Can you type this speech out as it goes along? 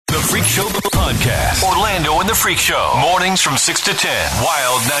Freak Show Podcast. Orlando and the Freak Show. Mornings from 6 to 10.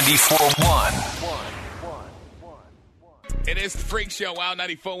 Wild 94.1. It is the Freak Show, Wild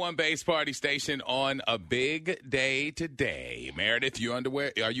 94.1 Base Party Station on a big day today. Meredith,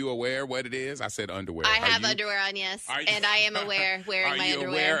 are you aware what it is? I said underwear. I have underwear on, yes. And I am aware wearing my underwear. Are you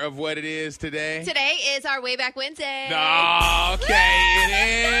aware of what it is today? Today is our Way Back Wednesday. Okay,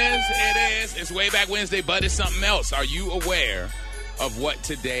 it is. It's Way Back Wednesday, but it's something else. Are you aware of what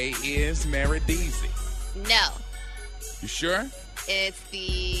today is, Meredith? No. You sure? It's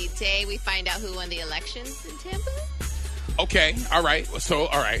the day we find out who won the elections in Tampa. Okay, all right. So,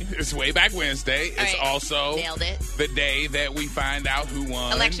 all right, it's Way Back Wednesday. It's also nailed it. The day that we find out who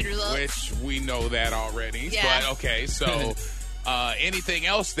won. Election results. Which we know that already. Yeah. But, okay, so anything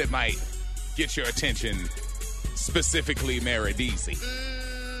else that might get your attention, specifically Meredith?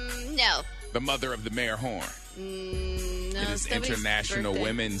 No. The mother of the Mayor Horn. No. It is International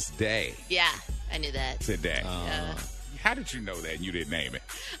Women's Day. Yeah, I knew that. Today. How did you know that and you didn't name it?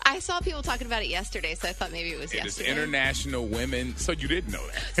 I saw people talking about it yesterday, so I thought maybe it was yesterday. It is International Women. So you didn't know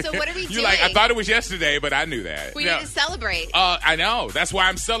that. So what are we doing? You're like, I thought it was yesterday, but I knew that. We need to celebrate. I know. That's why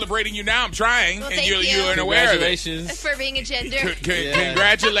I'm celebrating you now. I'm trying. Well, and thank you. You're unaware of it. Congratulations. For being a gender.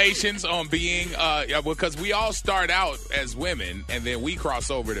 Congratulations on being, because we all start out as women, and then we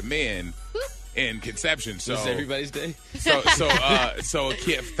cross over to men. In conception, so this is everybody's day. So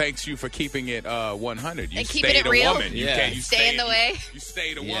Kip, thanks you for keeping it 100. You and stayed keeping it a real. woman. Yeah. You stay in the way. You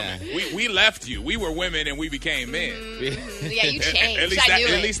stayed a woman. We left you. We were women and we became men. Yeah, you changed.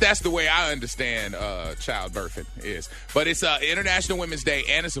 At least that's the way I understand childbirthing is. But it's International Women's Day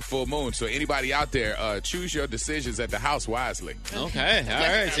and it's a full moon. So anybody out there, choose your decisions at the house wisely. Okay, all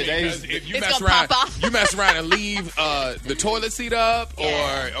right. Today's if you it's mess gonna around, pop off. you mess around and leave the toilet seat up,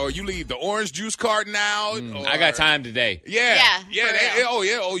 or you leave the orange juice carton out. I got time today. Yeah. For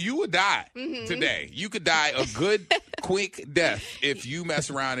real. You would die today. You could die a good, quick death if you mess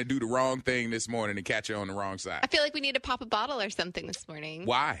around and do the wrong thing this morning and catch you on the wrong side. I feel like we need to pop a bottle or something this morning.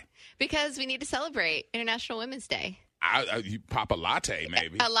 Why? Because we need to celebrate International Women's Day. You pop a latte,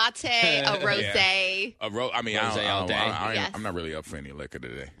 maybe. A latte, a rosé. Rosé all day. Yes. I'm not really up for any liquor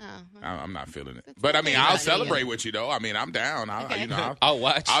today. Oh, I'm not feeling it. But I'll celebrate with you though. I'm down. Okay. I'll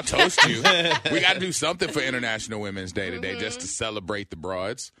watch. I'll toast you. We got to do something for International Women's Day today, just to celebrate the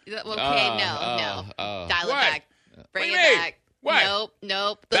broads. Okay, no. Dial it What? back. Bring What it do you mean? back. What?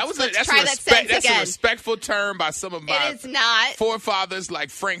 Nope. That's try that sentence that's again. a respectful term by some of my It is not. forefathers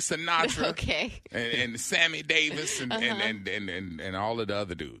like Frank Sinatra Okay. and Sammy Davis and all of the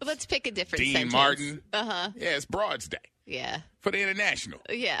other dudes. Well, let's pick a different Dean sentence. Martin. Uh-huh. Yeah, it's Broads Day Yeah. for the International.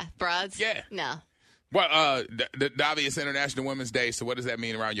 Yeah. Broads? Yeah. No. Well, the obvious International Women's Day, so what does that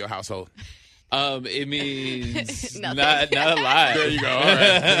mean around your household? It means Nothing. not a lot. There you go. All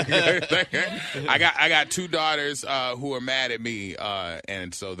right. I got two daughters who are mad at me,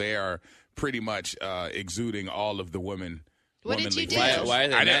 and so they are pretty much exuding all of the women. What did you do? Why are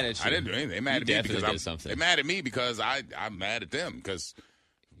they mad at you? I didn't do anything. They mad You at me definitely because did something. They're mad at me because I'm mad at them because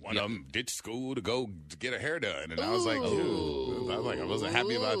one of them ditched school to go to get her hair done, and I was like, dude, I wasn't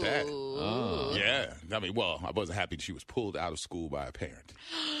happy about that. Oh. Yeah, I wasn't happy she was pulled out of school by a parent.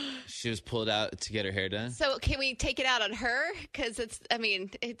 She was pulled out to get her hair done. So can we take it out on her? Because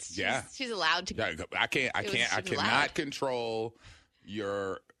she's allowed to. Yeah, I cannot control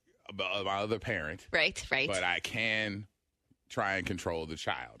my other parent. Right. But I can try and control the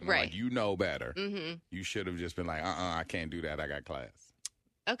child. And I'm Right. like, you know better. Mm-hmm. You should have just been like, I can't do that. I got class.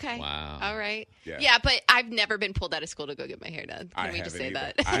 Okay. Wow. All right. Yeah. Yeah, but I've never been pulled out of school to go get my hair done. Can we just say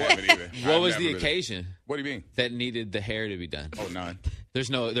that? I haven't either. What was the occasion What do you mean? that needed the hair to be done? Oh, none.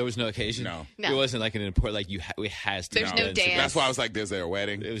 There was no occasion. No. No. It wasn't like an important we has to. There's be no done. dance. That's why I was like, is there a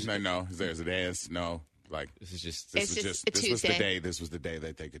wedding? It was- No. There's a dance? No. Like, This is just. It's just a this was the Tuesday. day. This was the day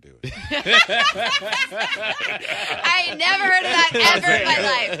that they could do it. I ain't never heard of that ever in my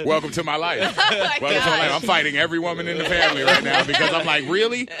life. Welcome to my life. Oh my Welcome to my life. gosh. I'm fighting every woman in the family right now because I'm like,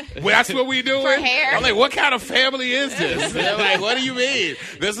 really? Well, that's what we doing? For hair? I'm like, what kind of family is this? And they're like, what do you mean?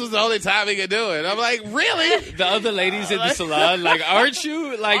 This was the only time we could do it. I'm like, really? The other ladies in the salon, like, aren't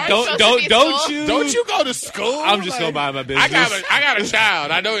you? Like, Aren't you supposed to be don't at school? you? Don't you go to school? I'm just gonna mind my business. I got a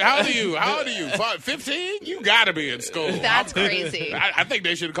child. I know. How old are you? 15? You got to be in school. That's crazy. I think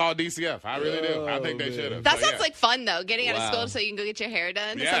they should have called DCF. I really do. I think they should have. That sounds like fun, though. Getting out of Wow. school so you can go get your hair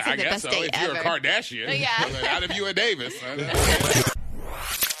done. That Yeah, sounds like I the guess best so. day If you're ever. a Kardashian. Yeah. Out of you and Davis.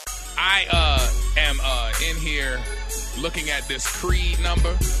 I am in here looking at this Creed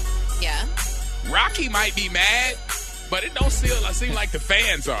number. Yeah. Rocky might be mad, but it don't seem like the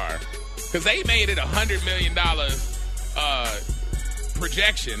fans are. Because they made it $100 million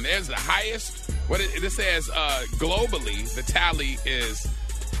projection. There's the highest. This says globally, the tally is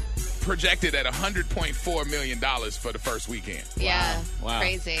projected at $100.4 million for the first weekend. Yeah, wow.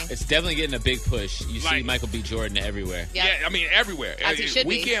 Crazy. It's definitely getting a big push. You see Michael B. Jordan everywhere. Yep. Yeah, I mean everywhere. As he should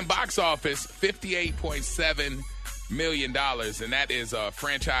Weekend box office, $58.7 million, and that is a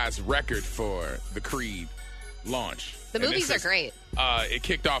franchise record for the Creed launch. The movies are great. It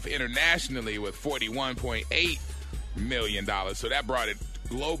kicked off internationally with $41.8 million, so that brought it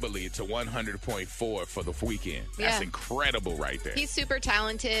globally to 100.4 for the weekend. That's incredible right there. He's super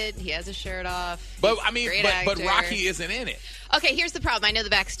talented. He has a shirt off. But I mean, but Rocky isn't in it. Okay, here's the problem. I know the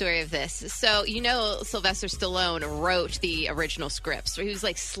backstory of this. So, Sylvester Stallone wrote the original script. So he was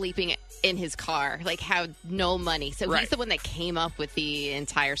like sleeping in his car, like had no money. So he's the one that came up with the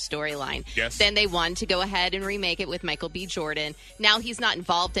entire storyline. Yes. Then they wanted to go ahead and remake it with Michael B. Jordan. Now he's not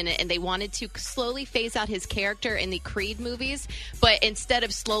involved in it, and they wanted to slowly phase out his character in the Creed movies. But instead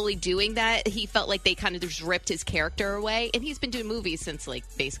of slowly doing that, he felt like they kind of just ripped his character away. And he's been doing movies since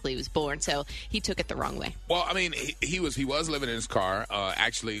basically he was born. So he took it the wrong way. Well, I mean, he was living in his car.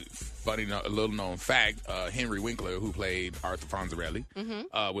 Actually, a little known fact, Henry Winkler, who played Arthur Fonzarelli,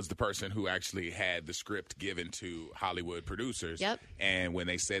 was the person who actually had the script given to Hollywood producers. Yep. And when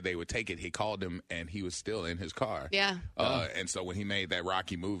they said they would take it, he called him, and he was still in his car. Yeah. And so when he made that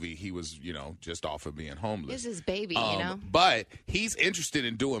Rocky movie, he was, just off of being homeless. This is his baby, But he's interested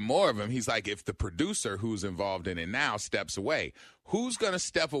in doing more of them. He's like, if the producer who's involved in it now steps away, who's going to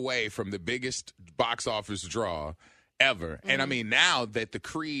step away from the biggest box office draw ever? Mm-hmm. And I mean, now that the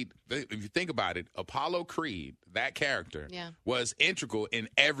Creed, if you think about it, Apollo Creed, that character was integral in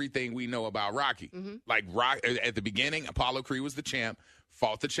everything we know about Rocky. Mm-hmm. Like at the beginning, Apollo Creed was the champ,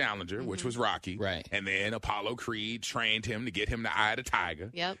 fought the challenger, which was Rocky. Right. And then Apollo Creed trained him to get him the eye of the tiger.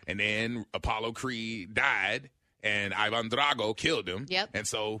 Yep. And then Apollo Creed died, and Ivan Drago killed him. Yep. And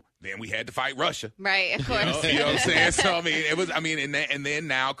so then we had to fight Russia. Right, of course. You know what I'm saying? So, and then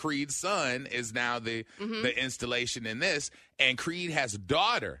now Creed's son is now the installation in this, and Creed has a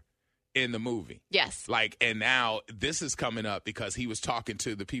daughter in the movie. Yes. And now this is coming up because he was talking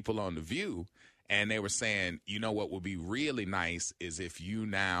to the people on The View, and they were saying, what would be really nice is if you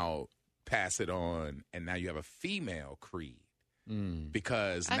now pass it on, and now you have a female Creed.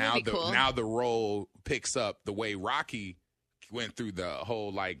 Because now the role picks up the way Rocky went through the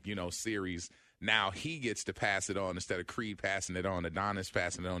whole series. Now he gets to pass it on instead of Creed passing it on. Adonis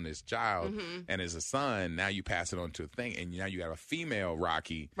passing it on to his child, and as a son, now you pass it on to a thing, and now you have a female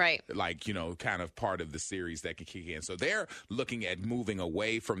Rocky, right? Kind of part of the series that can kick in. So they're looking at moving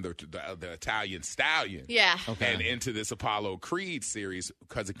away from the Italian Stallion, and into this Apollo Creed series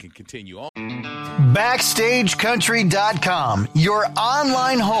because it can continue on. BackstageCountry.com, your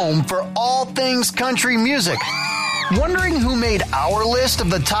online home for all things country music. Wondering who made our list of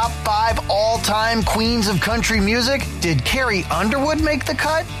the top 5 all-time queens of country music? Did Carrie Underwood make the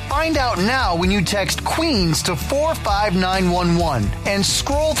cut? Find out now when you text Queens to 45911 and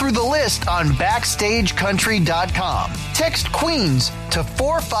scroll through the list on BackstageCountry.com. Text Queens to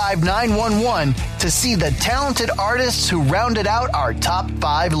 45911 to see the talented artists who rounded out our top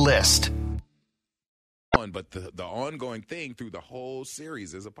 5 list. But the ongoing thing through the whole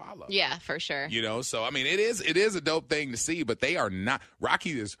series is Apollo. Yeah, for sure. So I mean, it is a dope thing to see, but they are not.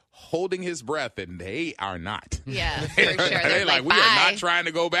 Rocky is holding his breath, and they are not. Yeah, for sure. They're like, we are not trying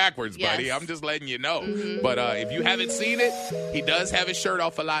to go backwards, buddy. Yes. I'm just letting you know. Mm-hmm. But if you haven't seen it, he does have his shirt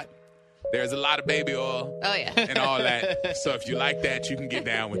off a lot. There's a lot of baby oil. Oh yeah, and all that. So if you like that, you can get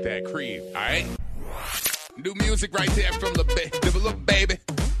down with that Creed. All right. New music right there from the Little Baby.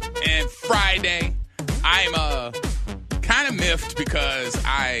 And Friday. I'm kind of miffed because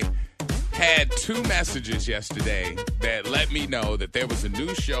I had 2 messages yesterday that let me know that there was a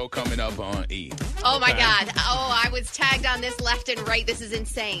new show coming up on E. Oh, my God. Oh, I was tagged on this left and right. This is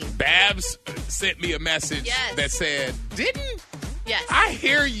insane. Babs sent me a message that said, didn't I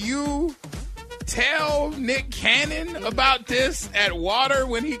hear you tell Nick Cannon about this at Water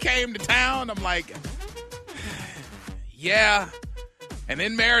when he came to town? I'm like, yeah. And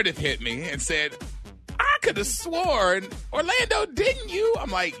then Meredith hit me and said, I could have sworn, Orlando, didn't you? I'm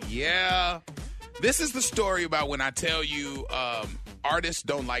like, yeah. This is the story about when I tell you artists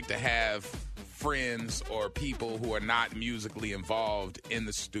don't like to have friends or people who are not musically involved in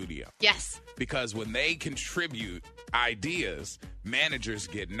the studio. Yes. Because when they contribute ideas, managers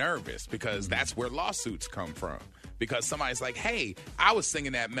get nervous because that's where lawsuits come from. Because somebody's like, hey, I was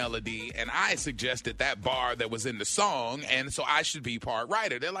singing that melody and I suggested that bar that was in the song, and so I should be part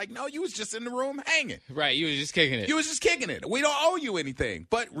writer. They're like, no, you was just in the room hanging. Right, you was just kicking it. You was just kicking it. We don't owe you anything.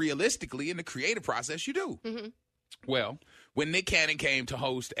 But realistically, in the creative process, you do. Mm-hmm. Well, when Nick Cannon came to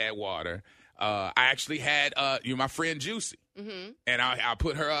host at Water, I actually had my friend Juicy. Mm-hmm. And I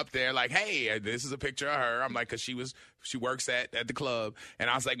put her up there like, hey, this is a picture of her. I'm like, because she works at the club. And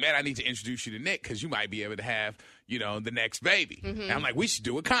I was like, man, I need to introduce you to Nick because you might be able to have, the next baby. Mm-hmm. And I'm like, we should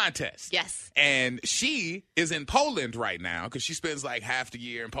do a contest. Yes. And she is in Poland right now because she spends like half the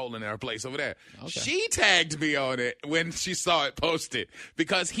year in Poland at her place over there. Okay. She tagged me on it when she saw it posted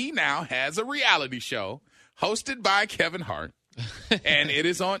because he now has a reality show hosted by Kevin Hart. And it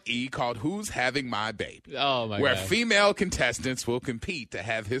is on E! Called Who's Having My Baby? Oh, my God. Where female contestants will compete to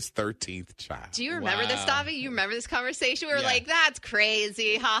have his 13th child. Do you remember this, Davi? You remember this conversation? We were like, that's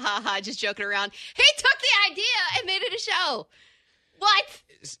crazy. Ha, ha, ha. Just joking around. He took the idea and made it a show. What?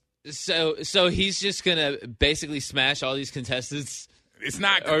 So he's just going to basically smash all these contestants? It's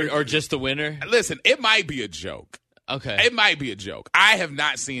not. Or just the winner? Listen, it might be a joke. Okay. It might be a joke. I have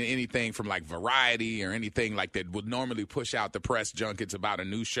not seen anything from like Variety or anything like that would normally push out the press junkets about a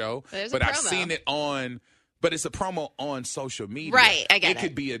new show. But I've seen it but it's a promo on social media. Right, I get it. It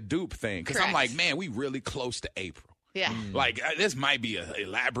could be a dupe thing. Because I'm like, man, we really close to April. Yeah. Like, this might be an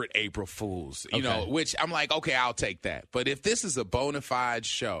elaborate April Fool's, which I'm like, okay, I'll take that. But if this is a bona fide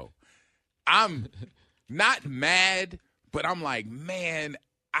show, I'm not mad, but I'm like, man,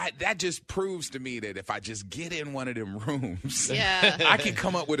 that just proves to me that if I just get in one of them rooms, I can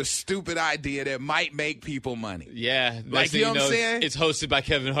come up with a stupid idea that might make people money. Yeah. Like, you know what I'm saying? It's hosted by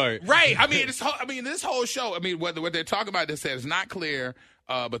Kevin Hart. Right. I mean, this whole show, what they're talking about, this is not clear,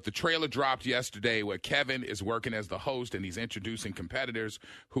 but the trailer dropped yesterday where Kevin is working as the host and he's introducing competitors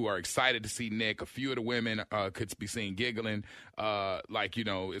who are excited to see Nick. A few of the women could be seen giggling.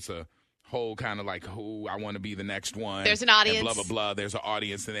 It's a whole kind of like, who I want to be the next one. There's an audience. And blah, blah, blah. There's an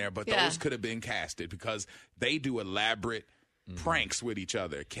audience in there. But those could have been casted because they do elaborate pranks with each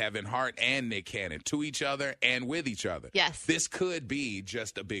other. Kevin Hart and Nick Cannon to each other and with each other. Yes. This could be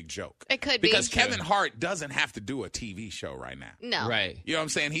just a big joke. It could be. Because Kevin Hart doesn't have to do a TV show right now. No. Right. You know what I'm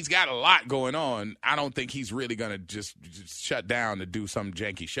saying? He's got a lot going on. I don't think he's really going to just shut down to do some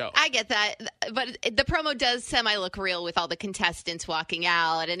janky show. I get that. But the promo does semi-look real with all the contestants walking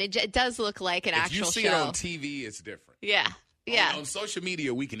out. And it does look like an actual show. If you see it on TV, it's different. Yeah. Yeah. On social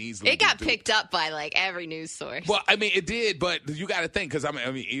media, we can easily. It got picked up by like every news source. Well, I mean, it did, but you got to think because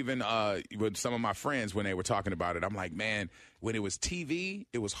even with some of my friends when they were talking about it, I'm like, man, when it was TV,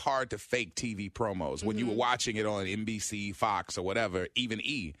 it was hard to fake TV promos. When you were watching it on NBC, Fox, or whatever, even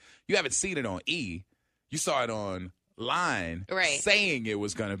E, you haven't seen it on E. You saw it online saying it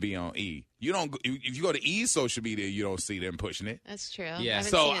was going to be on E. You don't. If you go to E's social media, you don't see them pushing it. That's true. Yeah.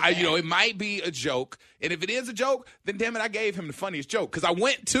 So it might be a joke, and if it is a joke, then damn it, I gave him the funniest joke because I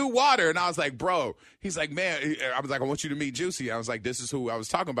went to Water and I was like, bro. He's like, man. I was like, I want you to meet Juicy. I was like, this is who I was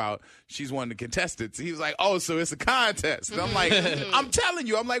talking about. She's one of the contestants. He was like, oh, so it's a contest. And I'm like, I'm telling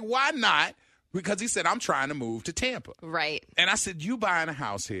you. I'm like, why not? Because he said, I'm trying to move to Tampa. Right. And I said, you buying a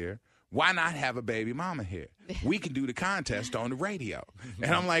house here. Why not have a baby mama here? We can do the contest on the radio.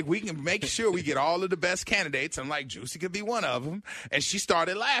 And I'm like, we can make sure we get all of the best candidates. I'm like, Juicy could be one of them. And she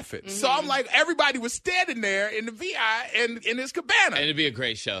started laughing. So I'm like, everybody was standing there in the VI and in his cabana. And it'd be a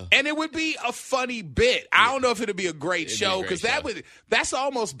great show. And it would be a funny bit. I don't know if it'd be a great show because that's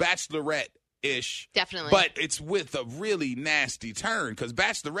almost Bachelorette-ish. Definitely. But it's with a really nasty turn because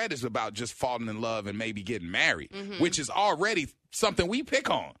Bachelorette is about just falling in love and maybe getting married, which is already something we pick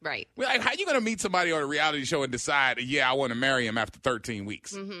on. Right. We're like, how you going to meet somebody on a reality show and decide, I want to marry him after 13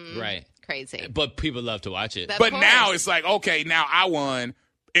 weeks? Right. Crazy. But people love to watch it. But now it's like, okay, now I won.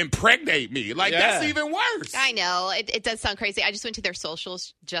 Impregnate me. Like, that's even worse. I know. It does sound crazy. I just went to their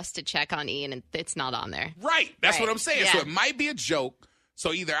socials just to check on Ian, and it's not on there. Right. That's what I'm saying. Yeah. So it might be a joke.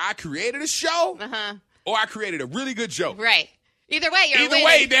 So either I created a show or I created a really good joke. Right. Either way, you're winning. Either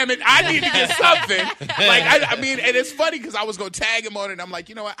way, damn it, I need to get something. Like, I mean, and it's funny because I was going to tag him on it, and I'm like,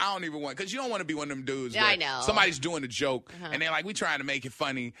 you know what, I don't even want, because you don't want to be one of them dudes where I know. somebody's doing a joke, and they're like, we trying to make it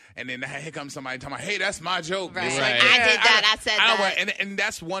funny, and then here comes somebody talking about, hey, that's my joke. Right. It's Like, like, I did that, I said that. And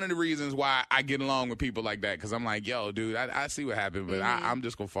that's one of the reasons why I get along with people like that, because I'm like, yo, dude, I see what happened, but I'm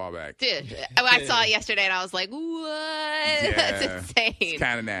just going to fall back. Dude, I saw it yesterday, and I was like, what? Yeah, That's insane. It's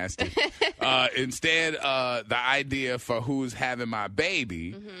kind of nasty. Instead, the idea for Who's Having My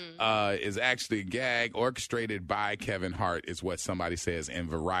Baby is actually a gag orchestrated by Kevin Hart, is what somebody says in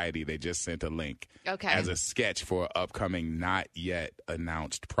Variety. They just sent a link as a sketch for an upcoming not yet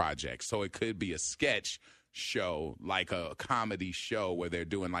announced project. So it could be a sketch show, like a comedy show where they're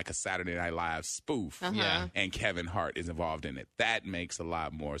doing like a Saturday Night Live spoof, and Kevin Hart is involved in it. That makes a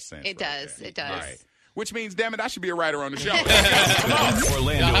lot more sense. It does. There. It does. Right. Which means, damn it, I should be a writer on the show. Come on.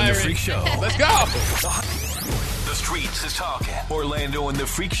 Orlando and the Freak Show. Let's go. The streets is talking. Orlando and the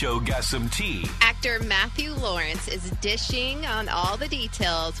Freak Show got some tea. Actor Matthew Lawrence is dishing on all the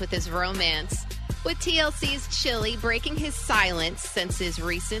details with his romance with TLC's Chili, breaking his silence since his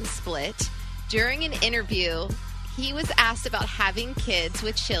recent split. During an interview, he was asked about having kids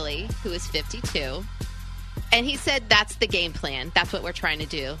with Chili, who is 52. And he said, that's the game plan. That's what we're trying to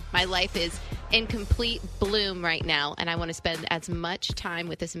do. My life is in complete bloom right now, and I want to spend as much time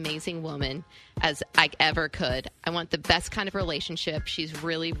with this amazing woman as I ever could. I want the best kind of relationship. She's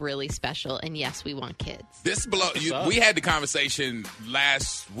really, really special. And yes, we want kids. We had the conversation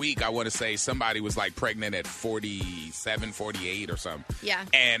last week. I want to say somebody was like pregnant at 47, 48 or something. Yeah.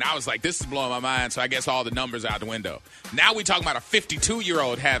 And I was like, this is blowing my mind. So I guess all the numbers out the window. Now we talking about a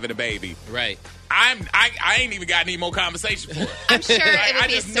 52-year-old having a baby. Right. I ain't even got any more conversation for it. I'm sure it would I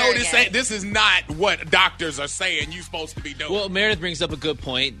be just a know surrogate. this is not what doctors are saying you're supposed to be doing. Well, Meredith brings up a good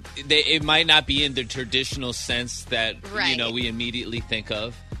point. It might not be in the traditional sense that we immediately think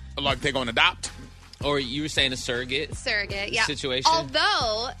of. Like they're going to adopt? Or you were saying a surrogate yeah. situation?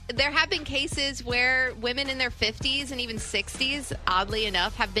 Although there have been cases where women in their 50s and even 60s, oddly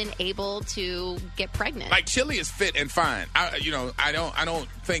enough, have been able to get pregnant. Like Chili is fit and fine. I don't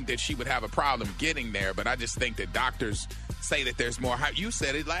think that she would have a problem getting there, but I just think that doctors say that there's more. You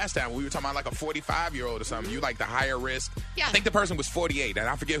said it last time. We were talking about like a 45-year-old or something. You like the higher risk. Yeah. I think the person was 48, and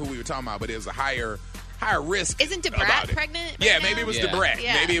I forget who we were talking about, but it was a higher risk. Isn't Debrat pregnant? Yeah, right maybe now? it was Debrat.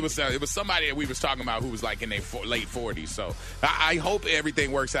 Yeah. Maybe it was somebody that we was talking about who was like in their late 40s. So I hope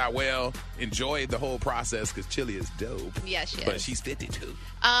everything works out well. Enjoy the whole process because Chili is dope. Yeah, she is. But she's 52.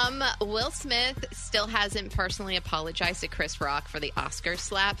 Will Smith still hasn't personally apologized to Chris Rock for the Oscar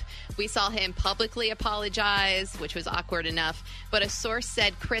slap. We saw him publicly apologize, which was awkward enough. But a source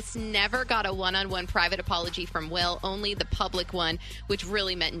said Chris never got a one-on-one private apology from Will, only the public one, which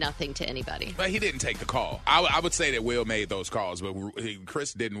really meant nothing to anybody. But he didn't take the call. I would say that Will made those calls, but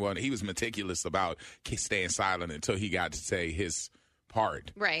Chris didn't want. He was meticulous about staying silent until he got to say his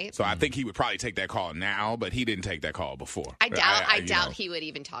part. Right. So I think he would probably take that call now, but he didn't take that call before. I doubt he would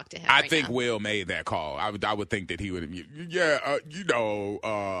even talk to him. I think Will made that call. I would think that he would. Would you he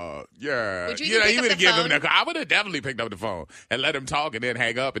would have given him that call. I would have definitely picked up the phone and let him talk and then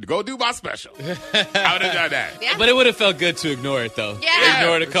hang up and go do my special. I would have done that. Yeah. But it would have felt good to ignore it, though. Yeah.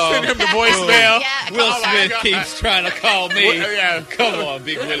 Ignore the call. Send him the voicemail. Yeah. Will Smith keeps trying to call me. Yeah. Come on,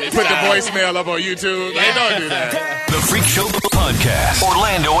 Big Willie. Put the voicemail up on YouTube. They don't do that. The Freak Show Podcast.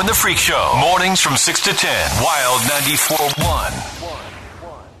 Orlando and the Freak Show. Mornings from 6 to 10. Wild 94.1.